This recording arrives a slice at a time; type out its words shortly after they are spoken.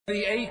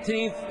The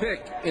 18th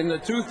pick in the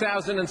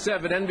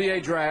 2007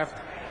 NBA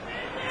Draft,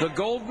 the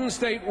Golden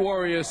State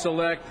Warriors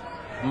select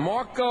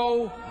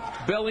Marco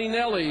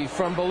Belinelli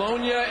from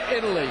Bologna,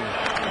 Italy.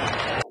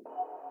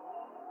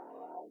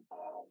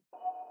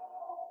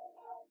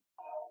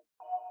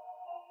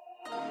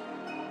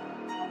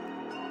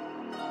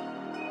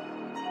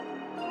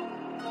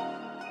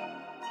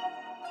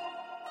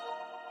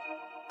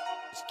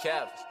 It's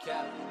Kev.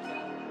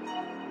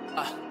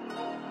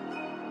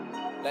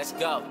 Let's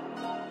go.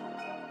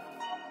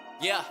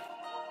 Yeah.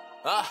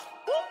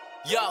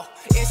 Yo,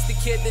 it's the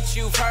kid that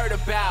you've heard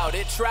about.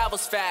 It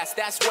travels fast,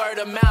 that's word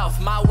of mouth.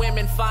 My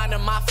women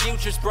finding my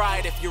future's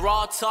bright. If you're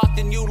all talk,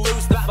 then you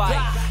lose the fight.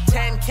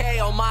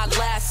 10K on my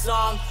last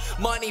song.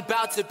 Money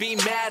bout to be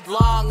mad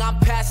long. I'm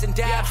passing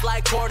dabs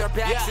like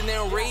quarterbacks and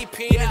then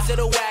repeat until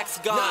the wax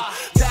gone.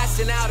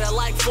 Passing out at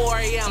like 4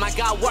 a.m. I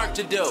got work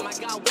to do.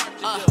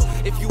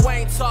 If you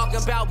ain't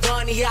talking about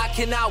money, I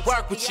cannot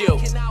work with you.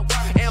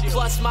 And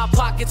plus my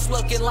pockets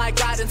looking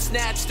like I done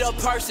snatched a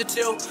purse or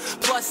two.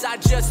 Plus I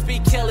just be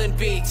killing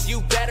beats.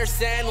 You better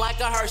send like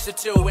a hearse or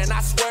two. And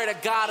I swear to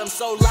God I'm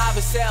so live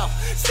as hell.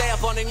 Stay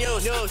up on the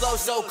news. Flow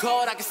so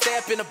cold I can stay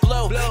up in the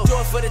blue. Do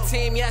it for the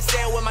team, yeah,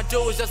 stay with my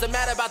dudes. Doesn't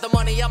matter about the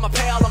money, I'ma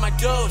pay all of my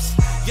dues.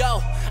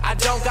 Yo, I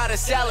don't gotta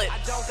sell it.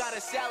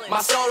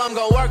 My soul, I'm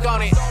gonna work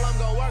on it.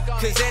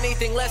 Cause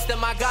anything less than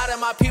my God and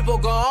my people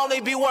gon' only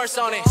be worse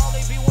on it.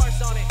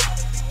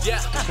 Yeah,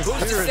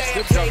 who's to say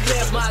I can't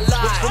live my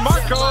life? For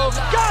Marco,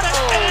 got it,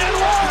 and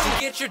one!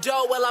 You get your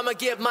dough, well, I'ma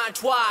get mine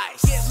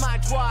twice.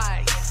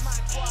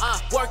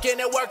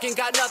 Working and working,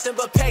 got nothing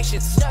but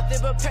patience.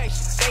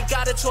 Ain't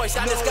got a choice,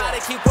 I just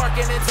gotta keep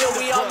working until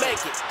we all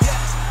make it.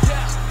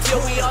 Till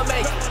we all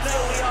make it.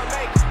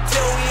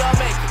 Till we all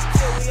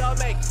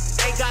make it.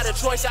 Ain't got a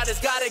choice, I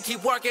just gotta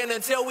keep working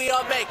until we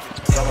all make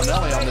it.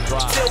 Belinelli on the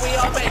drive. Till we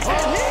all make it.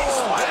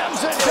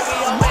 Slams it Till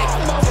we all make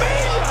it.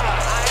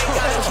 I ain't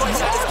got a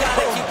choice, I just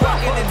gotta keep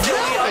working until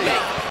we all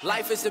make it.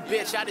 Life is a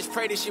bitch, I just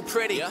pray that she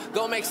pretty.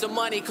 Go make some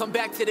money, come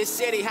back to the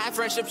city. Have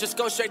friendships, just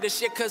go straight to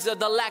shit cause of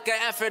the lack of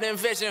effort and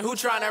vision. Who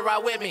tryna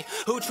ride with me?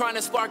 Who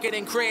tryna spark it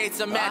and create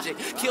some magic?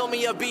 Kill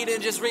me a beat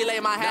and just relay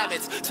my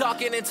habits.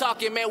 Talking and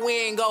talking, man, we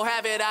ain't gon'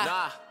 have it.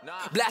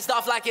 Blast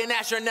off like an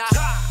astronaut.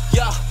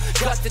 Yo,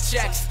 cut the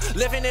checks.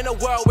 Living in a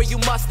world where you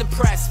must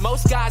impress.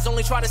 Most guys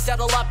only try to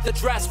settle up the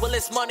dress. Well,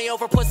 it's money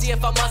over pussy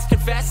if I must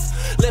confess.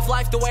 Live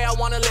life the way I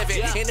wanna live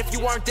it. And if you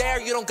weren't there,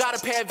 you don't gotta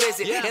pay a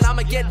visit. And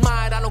I'ma get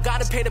mine, I don't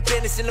gotta pay the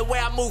business. And the way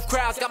I move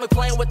crowds got me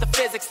playing with the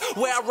physics.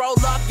 Where I roll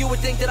up, you would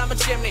think that I'm a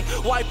chimney.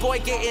 White boy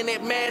getting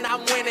it, man,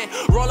 I'm winning.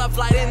 Roll up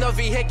flight in the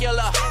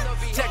vehicular.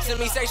 Texting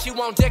me, say she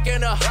won't dick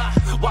in her.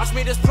 Watch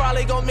me, this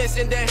probably go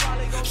missing then.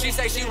 She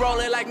say she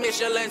rolling like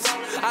Michelin's.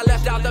 I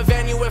left out the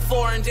venue at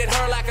 4 and did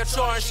her like a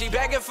chore. And she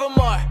begging for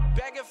more.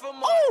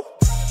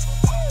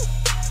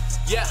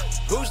 Yeah,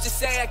 who's to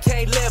say I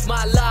can't live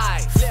my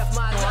life?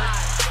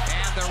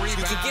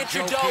 You can get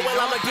your dough, well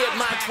I'ma get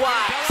mine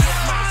twice.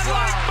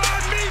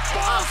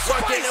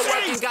 Working and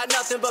working, got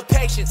nothing but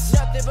patience.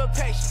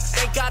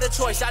 Ain't got a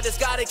choice, I just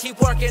gotta keep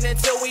working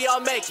until we all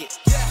make it.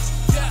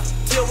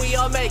 Till we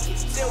all make it.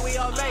 Till we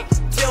all make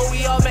it. Till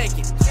we all make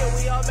it. Till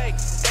we all make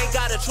it. Ain't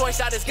got a choice,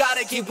 I just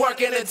gotta keep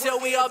working until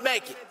we all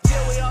make it.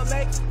 Till we all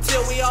make it.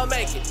 Till we all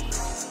make it.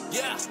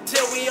 Yeah,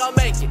 till we all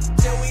make it.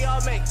 Till we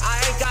all make it.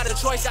 I ain't got a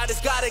choice, I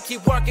just gotta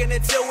keep working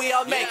until we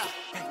all make it.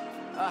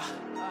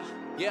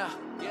 Yeah.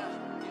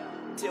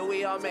 Till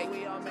we all make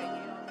it.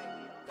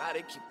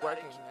 Gotta keep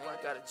working,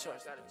 ain't got a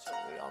choice. Till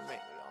we all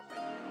make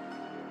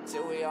it.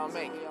 Till we all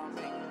make it.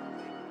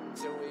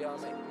 Till we all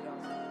make it.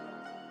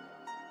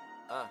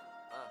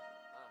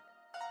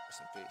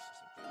 Rest in peace.